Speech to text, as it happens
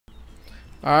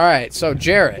Alright, so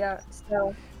Jarrett. Yeah,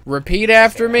 so... Repeat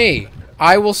after me.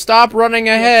 I will stop running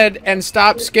ahead and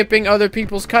stop skipping other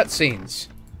people's cutscenes.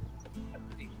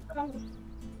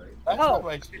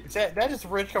 That is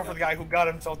rich come from the guy who got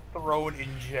himself thrown in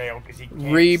jail because he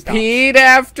can't Repeat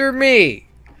after me.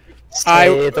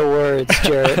 Say the words,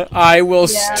 Jarrett. I will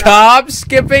stop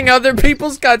skipping other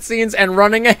people's cutscenes and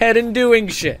running ahead and doing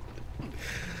shit.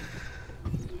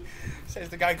 Says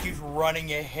the guy keeps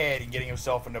running ahead and getting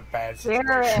himself into bad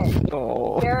situations. Jarrett.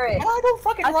 Oh. Jarrett. I don't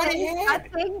fucking run ahead.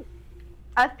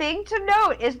 A thing to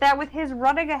note is that with his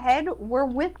running ahead, we're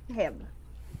with him.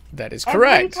 That is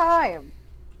correct. Every time.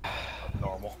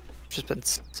 Normal. Just been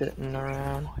sitting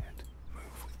around.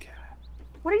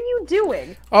 What are you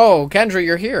doing? Oh, Kendra,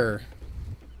 you're here.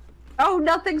 Oh,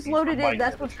 nothing's loaded in.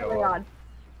 That's what's going on.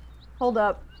 Hold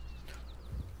up.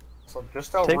 So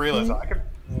just to realize,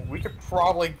 we could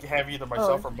probably have either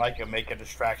myself or Micah make a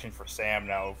distraction for Sam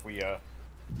now if we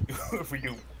if we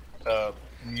do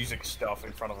music stuff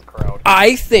in front of a crowd.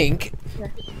 I think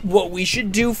what we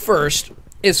should do first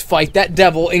is fight that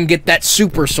devil and get that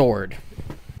super sword.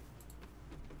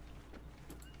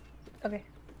 Okay.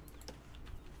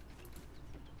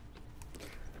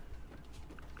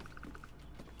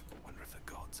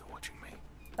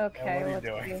 Okay, what are you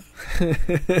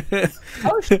doing?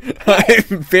 Oh, shit.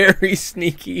 I'm very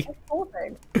sneaky.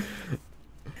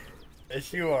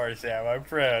 Yes, you are, Sam. I'm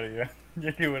proud of you.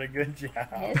 You're doing a good job.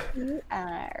 Yes, you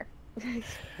are.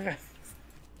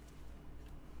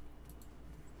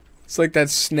 It's like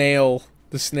that snail,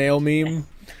 the snail meme.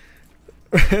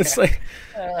 It's like...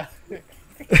 Damn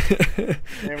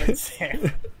it,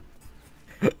 Sam.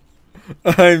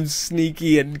 I'm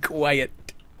sneaky and quiet.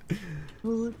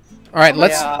 Alright,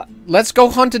 let's go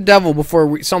hunt a devil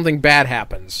before something bad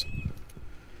happens.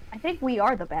 I think we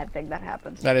are the bad thing that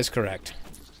happens. That is correct.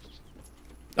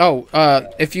 Oh,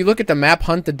 if you look at the map,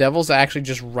 hunt the devil's actually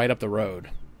just right up the road.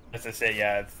 As I say,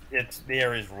 yeah, it's the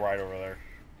area's right over there.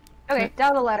 Okay,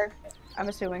 down the ladder. I'm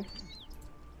assuming.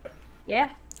 Yeah.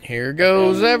 Here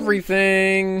goes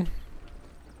everything.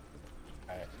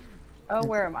 Oh,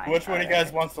 where am I? Which one of you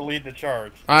guys wants to lead the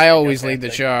charge? I always lead the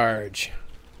charge.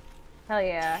 Hell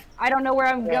yeah. I don't know where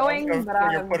I'm going, but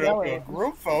I'm put going. it up to a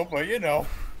group vote, but you know.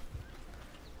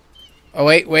 Oh,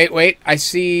 wait. I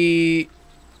see...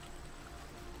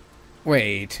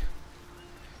 Wait.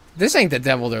 This ain't the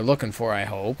devil they're looking for, I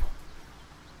hope.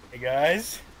 Hey,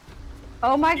 guys.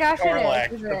 Oh my gosh, Karlach,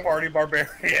 it is. the party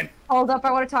barbarian. Hold up,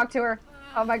 I want to talk to her.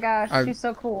 Oh my gosh, she's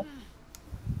so cool.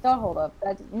 Don't hold up.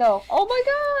 No. Oh my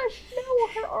gosh! No,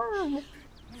 her arm!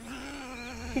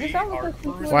 She just sounds like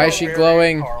she's Why is she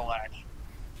glowing?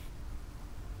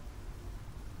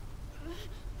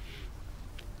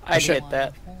 I get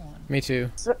that. Me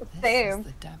too. Same.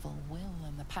 The devil Will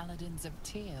and the paladins of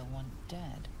Tyr want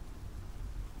dead.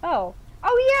 Oh.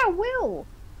 Oh yeah, Will!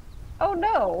 Oh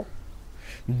no.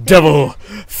 Devil,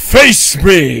 face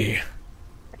me!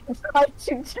 Try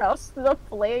to joust the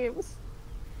flames.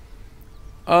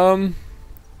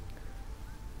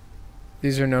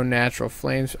 These are no natural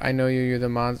flames. I know you're the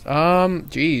monster.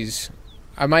 Jeez.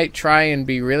 I might try and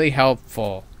be really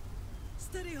helpful.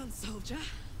 Steady on, soldier.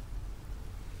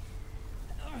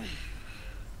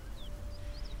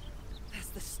 That's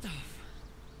the stuff.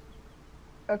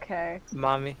 Okay.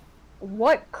 Mommy.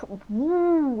 What?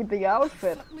 Ooh, the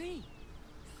outfit. Fuck me.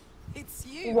 It's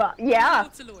you. Well, yeah.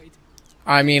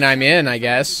 I mean, I'm in, I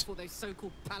guess. Before those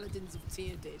so-called paladins of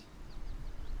Tyr did.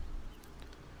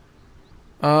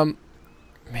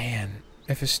 Man,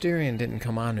 if Asterion didn't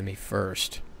come on to me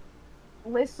first.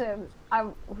 Listen,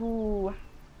 ooh.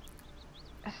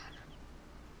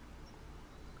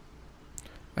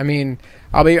 I mean,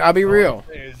 I'll be real.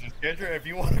 Kendra, if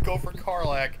you want to go for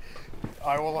Karlach,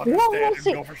 I will understand if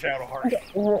you go for Shadowheart.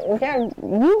 Yeah,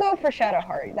 you go for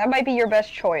Shadowheart. That might be your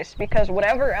best choice, because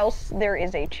whatever else, there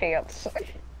is a chance.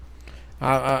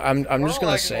 I'm just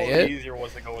gonna say it. Easier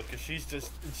ones to go with,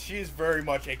 because she's very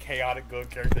much a chaotic good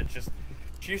character.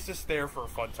 She's just there for a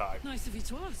fun time. Nice of you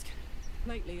to ask.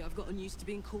 Lately, I've gotten used to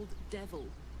being called Devil.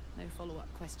 No follow-up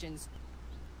questions.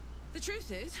 The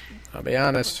truth is, I'll be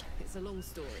honest. It's a long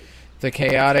story. The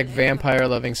chaotic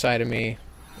vampire-loving side of me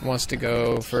wants to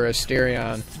go for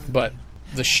Asterion, but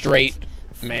the straight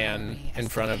man in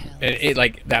front of it,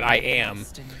 like that I am,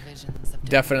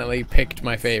 definitely picked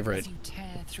my favorite.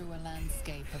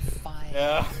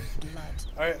 Yeah.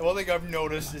 Alright, one thing I've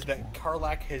noticed is that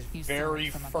Karlach has very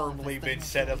firmly been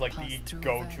set as like the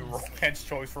go-to romance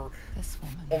choice for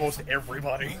almost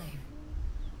everybody.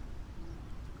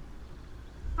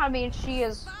 I mean, she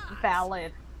is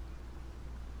valid.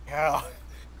 Yeah.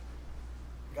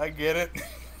 I get it.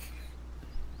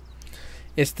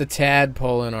 It's the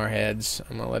tadpole in our heads.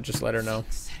 I'm gonna just let her know.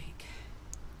 Sake.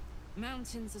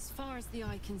 Mountains as far as the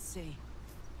eye can see.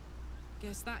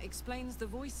 Guess that explains the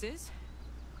voices.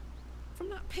 From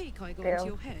that peak I got into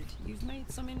your head, you've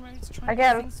made some inroads trying to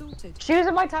get things sorted. She was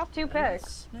in my top 2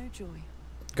 picks. No joy.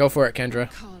 Go for it,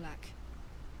 Kendra. Karlak.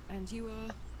 And you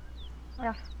are?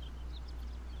 Yeah.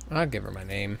 I'll give her my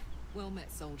name. Well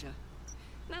met, soldier.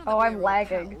 Now Oh, that I'm we're all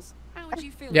lagging. pals, how would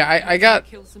you feel Yeah, if I got...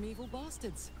 kill some evil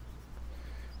bastards?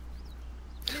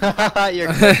 Your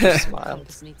character smiled.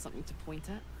 Compass needs something to point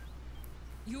at.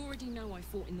 You already know I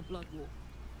fought in the Blood War.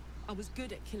 I was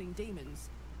good at killing demons.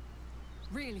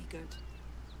 Really good.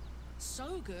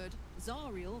 So good,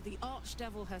 Zariel, the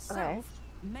archdevil herself,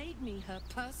 made me her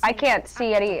personal... I can't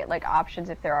see any like options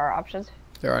if there are options.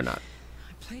 There are not.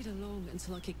 I played along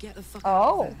until I could get the fuck out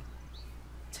of Oh. there.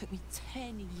 Took me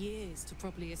 10 years to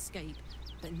properly escape,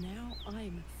 but now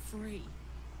I'm free.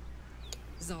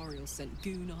 Zariel sent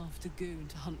goon after goon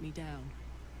to hunt me down.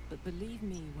 But believe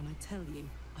me when I tell you,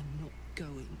 I'm not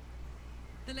going.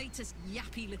 The latest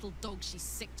yappy little dogs she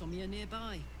sicked on me are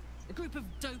nearby. A group of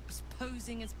dopes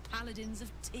posing as paladins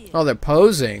of tears. Oh, they're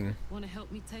posing. Want to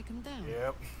help me take them down?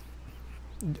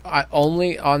 Yep.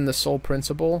 Only on the sole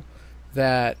principle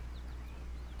that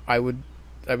I would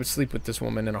sleep with this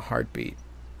woman in a heartbeat.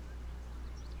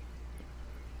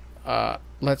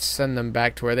 Let's send them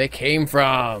back to where they came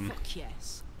from. Fuck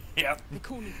yes. Yep. They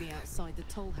cornered me outside the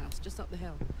toll house just up the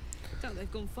hill. Doubt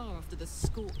they've gone far after the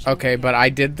scorch. Okay, but I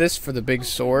did this for the big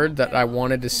sword that I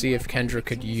wanted to see if Kendra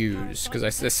could use,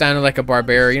 because it sounded like a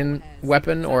barbarian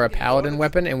weapon or a paladin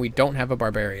weapon, and we don't have a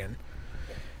barbarian.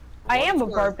 I am a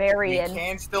barbarian. We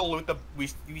can still loot the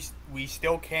we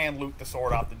still can loot the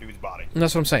sword off the dude's body. And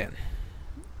that's what I'm saying.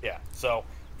 Yeah. So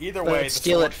either way,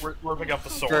 steal it we're picking up the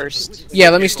sword first. Yeah,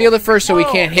 let me steal it first so he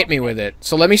can't hit me with it.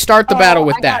 So let me start the battle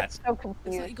with I that. got so Looks like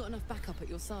confused. you got enough backup at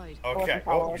your side. Okay.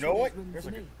 Oh, you know what? Here's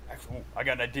a good. Actually, I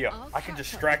got an idea. I can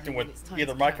distract him with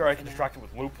either Micah or I can distract him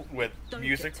with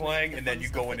music playing, and then you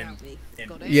go in and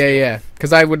Yeah,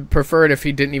 because I would prefer it if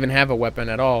he didn't even have a weapon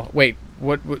at all. Wait,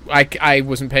 what I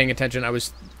wasn't paying attention. I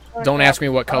was. Don't ask me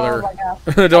what color. Oh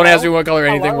my God. Don't ask me what color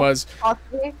anything was.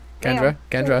 Possibly? Kendra,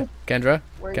 Damn.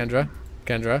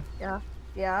 Kendra.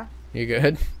 Yeah. You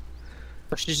good?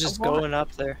 She's just going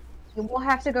up there. We'll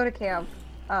have to go to camp.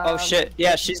 Oh shit!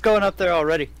 Yeah, she's going up there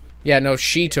already. Yeah, no,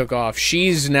 she took off.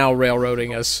 She's now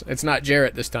railroading us. It's not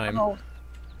Jarrett this time. Oh.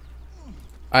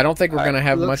 I don't think we're going to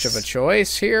have much looks- of a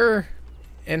choice here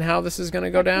in how this is going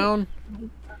to go down.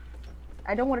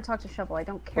 I don't want to talk to Shovel. I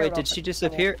don't care. Wait, about did she Shovel.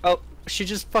 disappear? Oh, she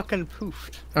just fucking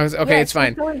poofed. Okay, Yeah, it's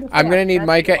fine. she's going to I'm going to camp. need That's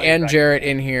Micah fine. and Jarrett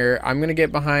in here. I'm going to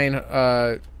get behind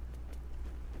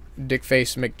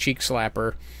Dickface McCheek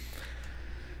Slapper.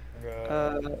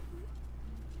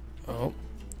 Oh.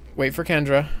 Wait for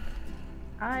Kendra.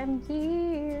 I'm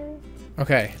here.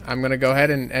 Okay, I'm going to go ahead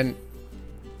and...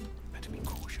 Better be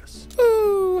cautious.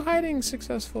 Ooh, hiding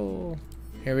successful.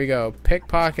 Here we go.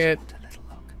 Pickpocket.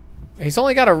 He's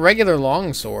only got a regular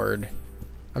longsword.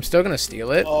 I'm still gonna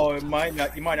steal it. Oh, it might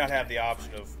not. You might not have the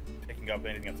option of picking up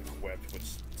anything that's equipped, which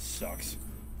sucks.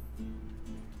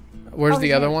 Where's Oh, the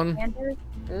he's other a one? commander?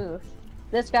 Ooh.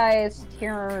 This guy is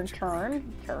Karen.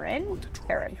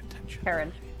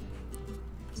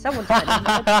 Someone's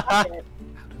hiding.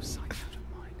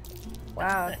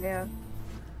 Wow, yeah.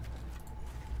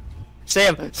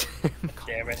 Sam.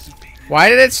 Damn it. Why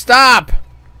did it stop?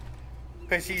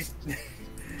 Because he's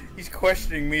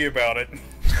questioning me about it.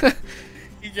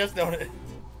 He just don't.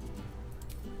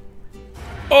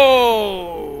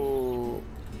 Oh!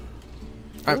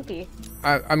 Spooky.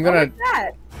 I'm What gonna... is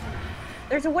that?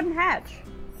 There's a wooden hatch.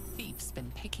 Thief's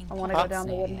been picking I want to go pockets down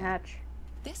the near wooden here. hatch.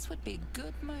 This would be a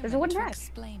good moment There's a wooden to hatch.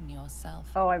 explain yourself.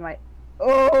 Oh, I might.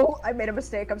 Oh, I made a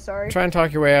mistake. I'm sorry. Try and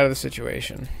talk your way out of the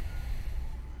situation.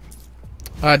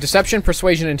 Deception,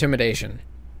 persuasion, intimidation.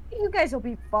 You guys will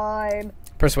be fine.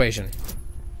 Persuasion.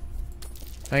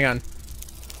 Hang on.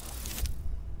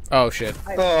 Oh, shit.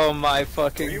 Oh my Where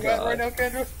fucking you at right god. now,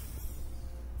 Kendra?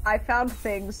 I found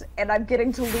things, and I'm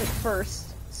getting to loot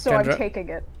first, so Kendra? I'm taking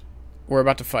it. We're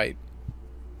about to fight.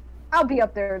 I'll be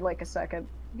up there in like a second.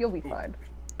 You'll be fine.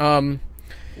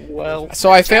 Well, So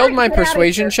I failed my Get outta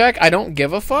persuasion here. check. I don't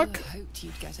give a fuck. I hoped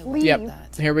you'd get away Leave. Yep. with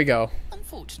that. Here we go.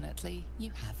 Unfortunately,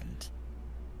 you haven't.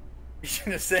 You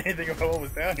shouldn't have said anything about what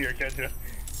was down here, Kendra.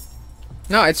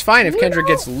 No, it's fine if You Kendra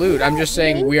gets don't- loot. you I'm don't just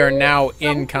saying we are need now it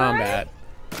in sometimes. combat.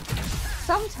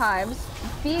 Sometimes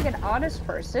being an honest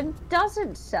person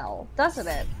doesn't sell, doesn't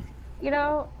it? You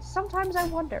know, sometimes I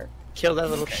wonder. kill that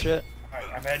little shit. Alright,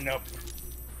 I'm heading up.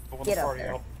 Go with Get the up party there.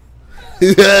 help.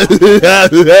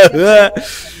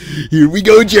 Here we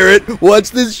go, Jarrett.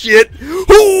 Watch this shit.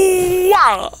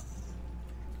 Hoo-wah!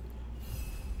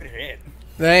 Hit.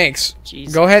 Thanks.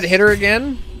 Jesus. Go ahead, hit her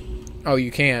again. Oh,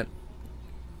 you can't.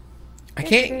 I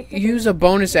can't use a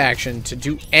bonus action to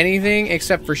do anything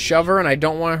except for shove her, and I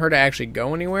don't want her to actually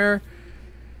go anywhere.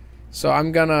 So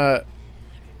I'm gonna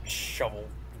Shovel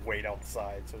weight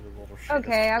outside so the little shit.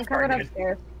 Okay, I'm coming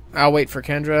upstairs. I'll wait for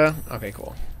Kendra. Okay,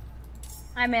 cool.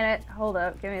 I'm in it. Hold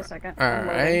up. Give me a second. All I'm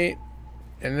loading. right,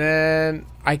 and then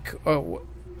all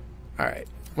right.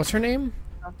 What's her name?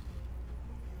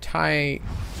 Ty.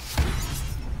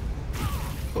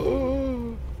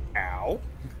 Oh. Ow.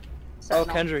 Oh,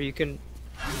 Kendra, you can.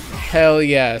 Hell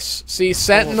yes. See,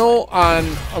 Sentinel on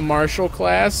a martial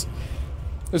class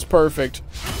is perfect.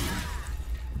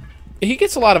 He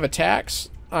gets a lot of attacks.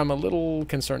 I'm a little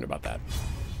concerned about that.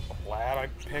 I'm glad I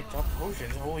picked up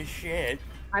potions. Holy shit.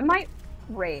 I might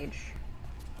rage.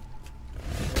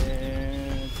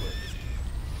 And...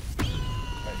 right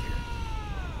here.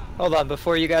 Hold on,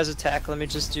 before you guys attack, let me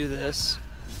just do this.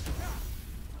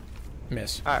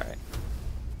 Miss. Alright.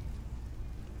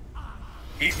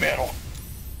 Eat metal.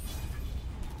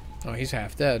 Oh, he's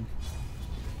half dead.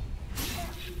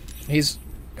 He's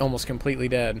almost completely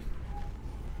dead.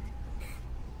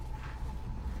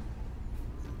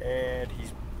 And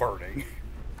he's burning.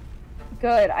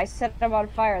 Good. I set him on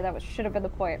fire. That should have been the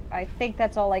point. I think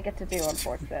that's all I get to do,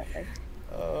 unfortunately.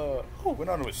 Oh, went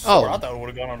onto his sword. I thought it would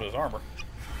have gone onto his armor.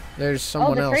 There's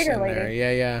someone the else traitor in there. lady.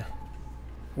 Yeah, yeah.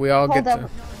 We all Hold get up.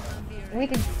 to... We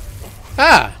can.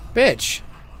 Ah, bitch.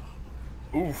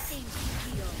 Oof.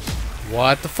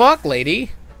 What the fuck,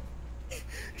 lady?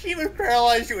 She would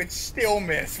paralyze you and still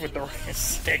miss with the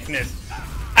sickness.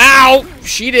 Ow!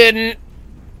 She didn't.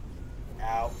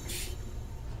 Ouch.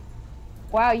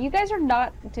 Wow, you guys are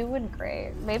not doing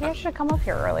great. Maybe I should have come up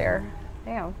here earlier.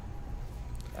 Damn.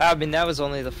 I mean, that was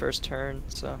only the first turn,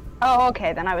 so. Oh,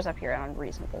 okay. Then I was up here on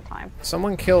reasonable time.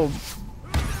 Someone killed...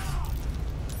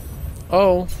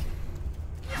 Oh.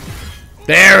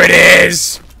 There it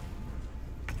is!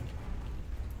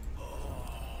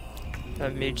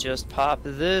 Let me just pop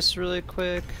this really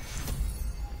quick.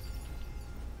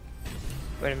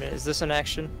 Wait a minute, is this an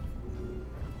action?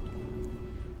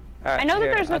 All right, I know here,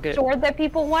 that there's I'll a get- sword that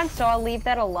people want, so I'll leave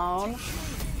that alone.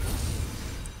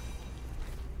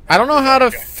 I don't know how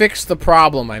to fix the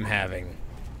problem I'm having.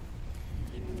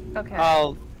 Okay.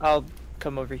 I'll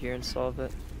come over here and solve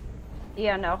it.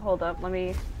 Yeah, no, hold up. Let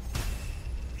me...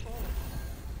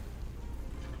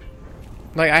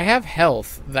 Like, I have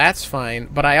health. That's fine.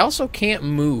 But I also can't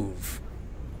move.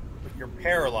 But you're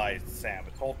paralyzed, Sam.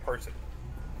 It's hold person.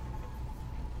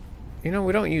 You know,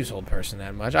 we don't use hold person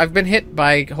that much. I've been hit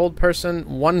by hold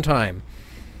person one time.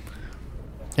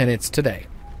 And it's today.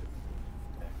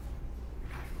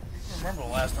 I remember the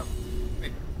last time.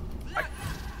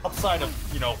 Outside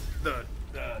of, you know, the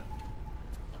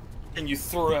and you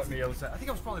threw at me. I think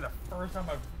it was probably the first time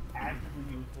I've actively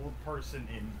used hold person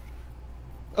in.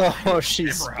 Oh,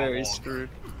 she's Never very had one. screwed.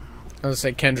 I was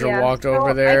say Kendra Yeah, walked so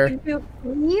over there. I can do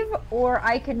leave, or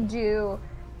I can do...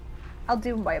 I'll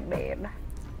do my main.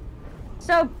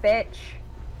 So, bitch.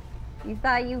 You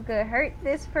thought you could hurt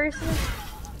this person?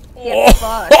 Get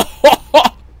fucked.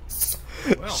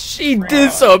 Well, She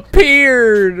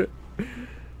disappeared!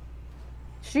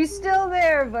 She's still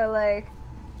there, but like...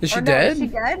 Is she or no, dead? Is she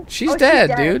dead? She's Oh,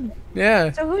 dead, dude.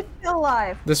 Yeah. So who's still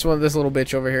alive? This little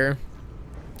bitch over here.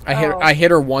 I Oh.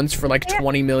 hit her once for like Yeah.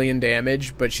 20 million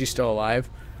damage, but she's still alive.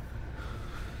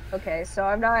 Okay, so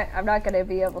I'm not gonna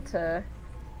be able to...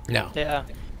 No. Yeah.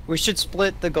 We should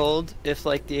split the gold. If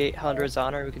like the 800's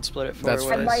on her, we can split it 4 That's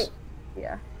ways. fine. I might...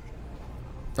 Yeah.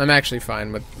 I'm actually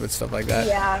fine with stuff like that.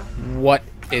 Yeah. What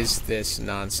is this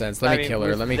nonsense? Let I me mean, kill her.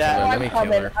 with Let me that- kill her. Let I'm me kill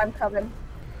coming. her. I'm coming.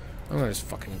 I'm gonna just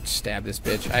fucking stab this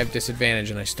bitch. I have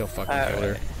disadvantage and I still fucking killed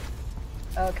her.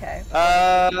 Okay.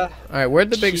 Alright, where'd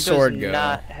the big she sword does go?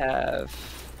 not have.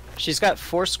 She's got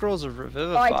 4 scrolls of Oh,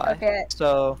 revivify. I took it.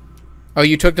 So Oh,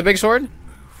 you took the big sword?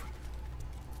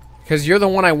 Because you're the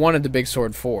one I wanted the big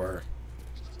sword for.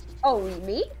 Oh,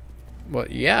 me? Well,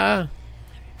 yeah.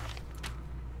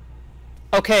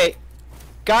 okay.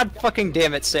 God fucking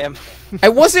damn it, Sam.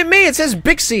 It wasn't me. It says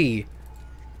Bixie.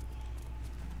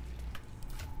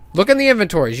 Look in the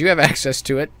inventories. You have access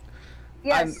to it.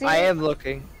 Yeah, see? I am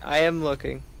looking. I am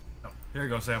looking. Oh, here you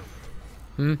go, Sam.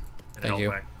 Hmm. And Thank health you.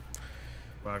 back.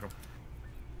 Welcome.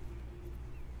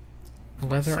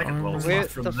 Leather Second armor. lowest Where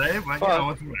month for the the day, but fuck? you know,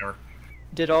 it's whatever.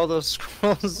 Did all those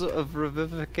scrolls of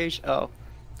revivification? Oh,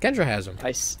 Kendra has them.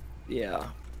 yeah.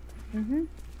 Mm-hmm.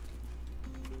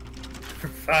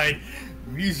 Provide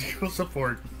musical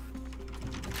support.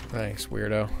 Thanks,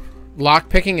 weirdo.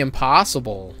 Lockpicking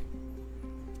impossible.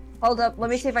 Hold up, let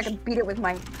me see if I can beat it with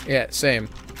my Yeah, same.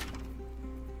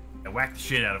 And whack the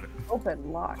shit out of it.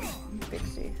 open lock.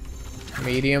 Fixie.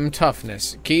 Medium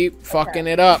toughness. Keep fucking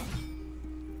it up.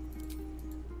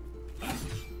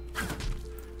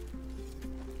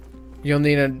 You'll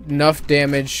need enough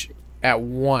damage at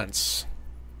once.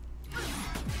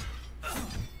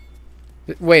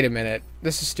 Wait a minute.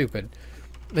 This is stupid.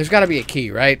 There's got to be a key,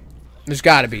 right? There's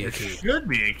got to be a There key. should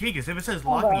be a key, because if it says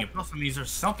locking, it plus means there's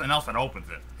something else that opens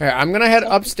it. Alright, I'm gonna head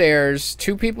upstairs.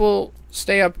 2 people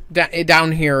stay up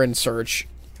down here and search.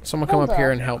 Someone come up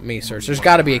here and help me search. There's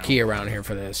got to be a key around here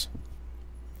for this.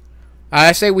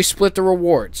 I say we split the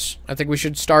rewards. I think we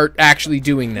should start actually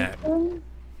doing that.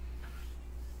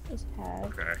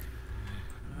 Okay.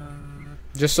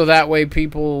 Just so that way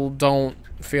people don't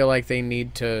feel like they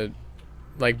need to,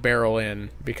 like, barrel in.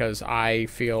 Because I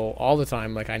feel all the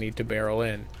time like I need to barrel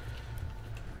in.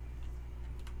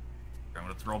 I'm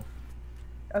gonna throw.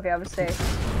 Okay, I'm gonna stay.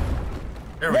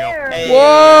 There we go. Hey.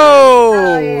 Whoa!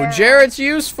 Oh, yeah. Jarrett's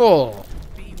useful.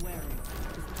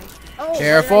 Oh,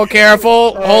 Careful,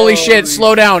 careful. Holy shit,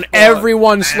 slow down.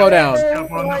 Everyone slow down. Oh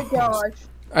my gosh.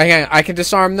 I can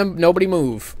disarm them. Nobody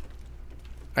move.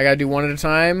 I gotta do one at a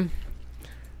time.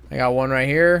 I got one right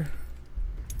here.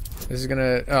 This is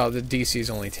gonna... Oh, the DC is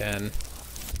only 10.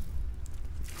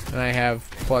 And I have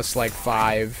plus like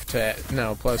 5 to...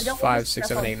 No, plus 5, 6,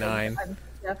 7, 8, 9. I'm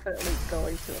definitely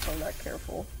going to if I'm not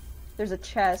careful. There's a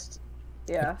chest.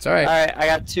 Yeah. It's alright. Alright, I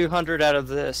got 200 out of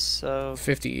this, so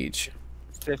 50 each.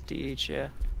 50 each, yeah.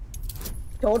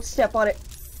 Don't step on it.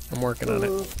 I'm working on it.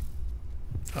 Ooh,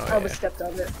 Oh, I almost yeah. stepped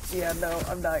on it. Yeah, no,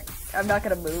 I'm not. I'm not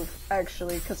gonna move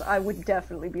actually, because I would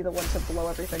definitely be the one to blow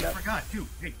everything I up. forgot, too.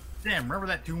 Hey, Sam, remember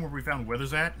that tomb where we found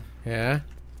Withers at? Yeah?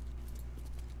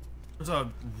 There's a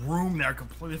room there I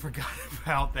completely forgot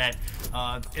about that.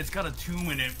 It's got a tomb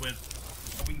in it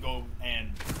with... We can go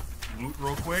and loot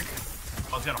real quick.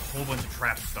 Oh, it's got a whole bunch of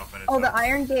traps and stuff in it. Oh, so the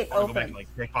iron gate I'll go back and, open.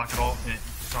 like, pickpocket all and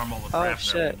disarm all the Oh,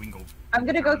 traps there, shit. and we can go... I'm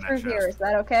gonna go down that through chest. here. Is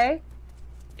that okay?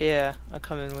 Yeah, I'll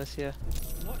come in with you.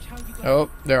 Oh,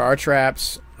 there are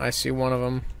traps. I see one of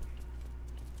them.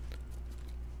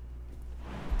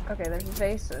 Okay, there's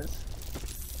vases.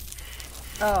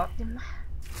 Oh,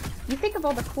 you think of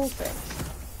all the cool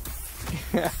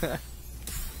things.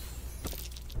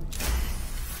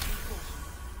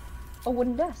 A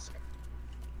wooden desk.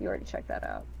 You already checked that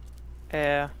out.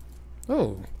 Yeah.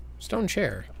 Oh, stone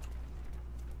chair.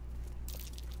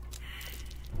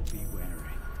 Be wary.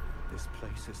 This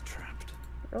place is trapped.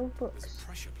 Oh, books.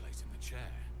 Pressure plate in the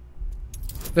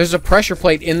chair. There's a pressure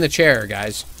plate in the chair,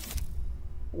 guys.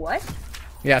 What?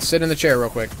 Yeah, sit in the chair real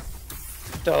quick.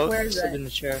 Don't Where is sit it? in the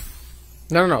chair.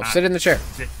 No, no, no. Sit in the chair.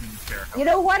 Sit in the chair. You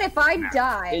know what? If I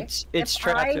die, It's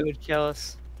trapped, it would kill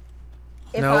us.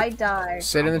 if Nope. I die,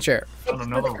 Sit in the chair. Found it's for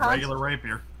another the cons- regular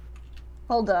rapier.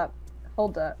 hold up,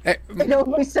 hold up. Hey, It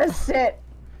only says sit.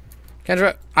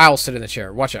 Kendra, I'll sit in the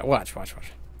chair. Watch out. Watch, watch,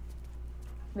 watch.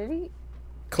 Maybe.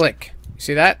 Click. You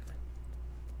see that?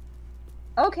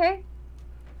 Okay.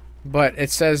 But it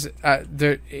says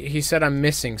there. He said I'm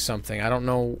missing something. I don't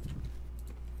know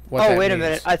what Oh, that wait a means.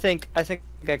 minute. I think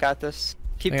I got this.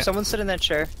 Keep Hang on. someone sit in that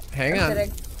chair. Hang I'm on.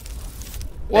 sitting.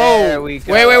 Whoa! There we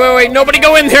go. Wait! Nobody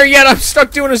go in there yet. I'm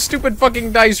stuck doing a stupid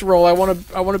fucking dice roll. I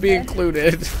wanna be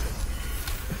included.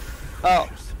 Oh,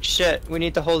 shit. We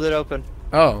need to hold it open.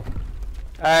 Oh.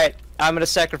 Alright, I'm gonna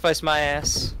sacrifice my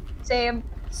ass. Sam.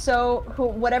 So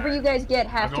whatever you guys get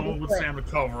I'll has go to be with split. Sam to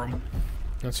cover him.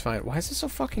 That's fine. Why is it so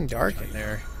fucking dark in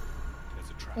there? There's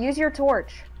a trap. Use your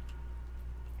torch.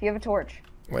 If you have a torch.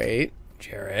 Wait,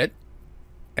 Jarrett.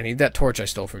 I need that torch I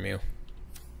stole from you.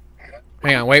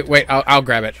 Hang on, wait. I'll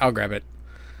grab it. I'll grab it.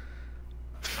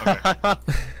 Okay.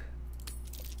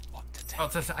 What to take? Oh,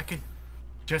 it says I could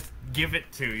just give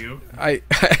it to you. I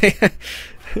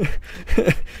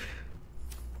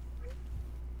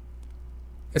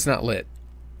It's not lit.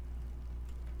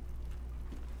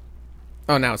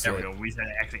 Oh, now it's There we lit. go. We said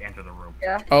actually enter the room.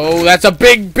 Yeah. Oh, that's a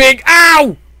big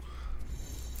ow!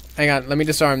 Hang on, let me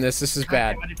disarm this. This is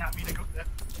bad. I did not mean to go that.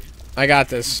 I got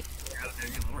this. You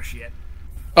little shit.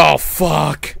 Oh,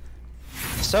 fuck.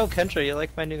 So, Kendra, you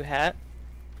like my new hat?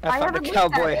 I found a haven't looked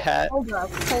cowboy at it. hat. Hold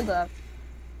up.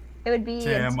 It would be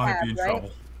Sam in might tab, be in right?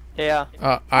 trouble. Yeah,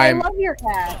 I I'm... love your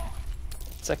hat.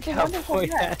 it's a a wonderful cowboy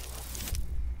hat. hat.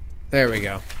 There we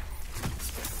go.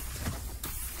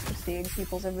 I'm seeing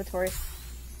people's inventory.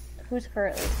 Who's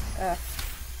currently?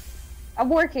 I'm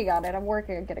working on it. I'm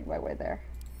working on getting my way there.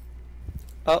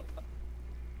 Oh.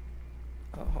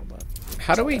 Oh, hold on.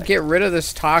 How do we get rid of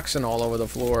this toxin all over the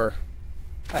floor?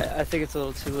 I think it's a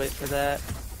little too late for that.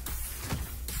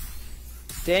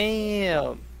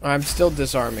 Damn. I'm still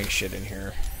disarming shit in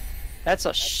here. That's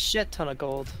a shit ton of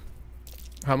gold.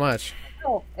 How much?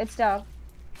 Oh, it's down.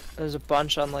 There's a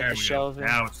bunch on like There the we go. shelving.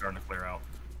 Now it's starting to clear out.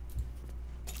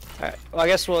 Alright, well I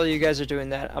guess while you guys are doing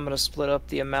that, I'm gonna split up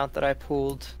the amount that I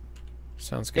pooled.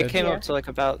 Sounds good. It came Yeah. up to like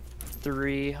about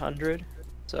 300,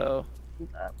 so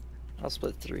I'll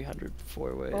split 300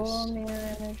 4 ways. Oh,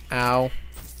 man. Ow.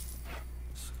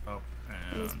 Oh,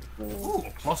 and ooh,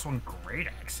 +1 great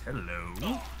axe.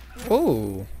 Hello.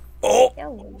 Ooh.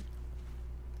 Yellow.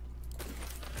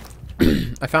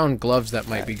 I found gloves that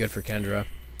might be good for Kendra.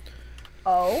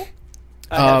 Oh?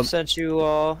 I have Um, sent you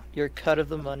all your cut of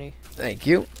the money. Thank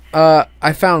you.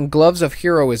 I found gloves of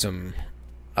heroism.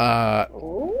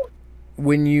 Ooh?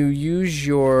 When you use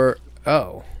your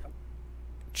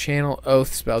channel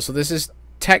oath spell. So this is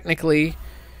technically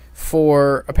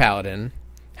for a paladin.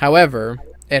 However,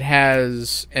 it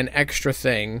has an extra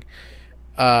thing.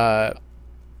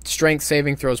 Strength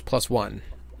saving throws +1.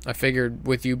 I figured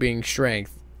with you being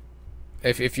strength,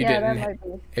 if you Yeah, that didn't might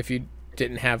be. if you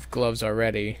didn't have gloves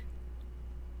already.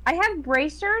 I have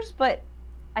bracers, but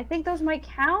I think those might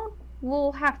count.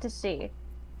 We'll have to see.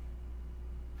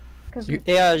 Because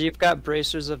Yeah, you've got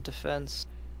bracers of defense.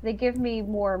 they give me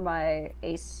more my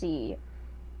AC,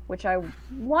 which I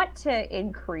want to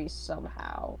increase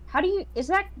somehow. How do you... Is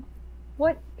that...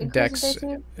 What increases Dex,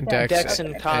 AC? Dex and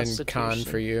and Constitution. con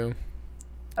for you.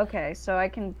 Okay, so I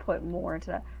can put more into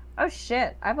that. Oh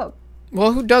shit, I have a...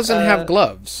 Well, who doesn't have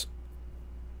gloves?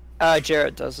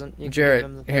 Jarrett doesn't. You can give Jarrett,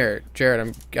 him the- here,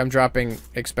 Jarrett, I'm dropping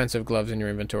expensive gloves in your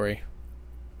inventory.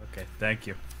 Okay, thank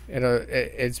you.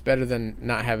 It's better than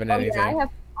not having Oh anything. yeah,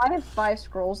 I have 5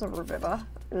 scrolls of Revivify.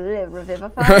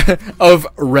 Of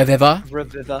Reviva.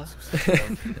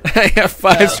 Reviva. I have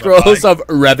 5 scrolls of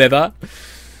Reviva.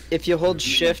 If you hold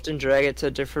shift and drag it to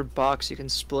a different box, you can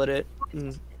split it.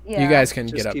 And... Yeah. You guys can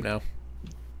Just get up keep- now.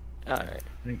 Alright.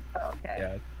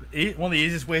 Okay. Yeah. One of the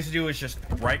easiest ways to do is just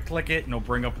right-click it, and it'll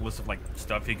bring up a list of like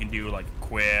stuff you can do, like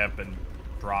equip and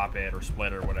drop it or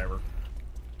split it or whatever.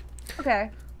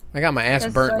 Okay. I got my ass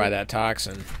That's burnt so- by that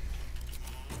toxin.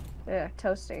 Yeah,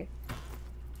 toasty.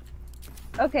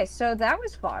 Okay, so that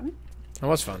was fun. That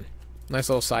was fun. Nice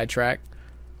little sidetrack.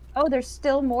 Oh, there's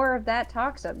still more of that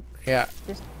toxin. Yeah.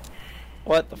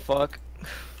 What the fuck?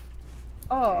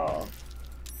 Oh.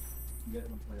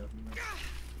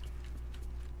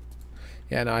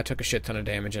 Yeah, no, I took a shit ton of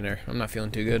damage in there. I'm not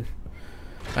feeling too good.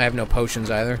 I have no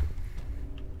potions either.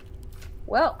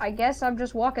 Well, I guess I'm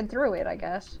just walking through it, I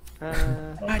guess.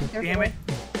 God damn it.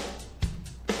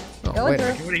 Oh, Going wait. through.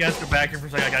 Everybody has to go back here for a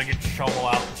second. I gotta get the shovel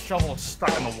out. The shovel is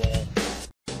stuck in the wall.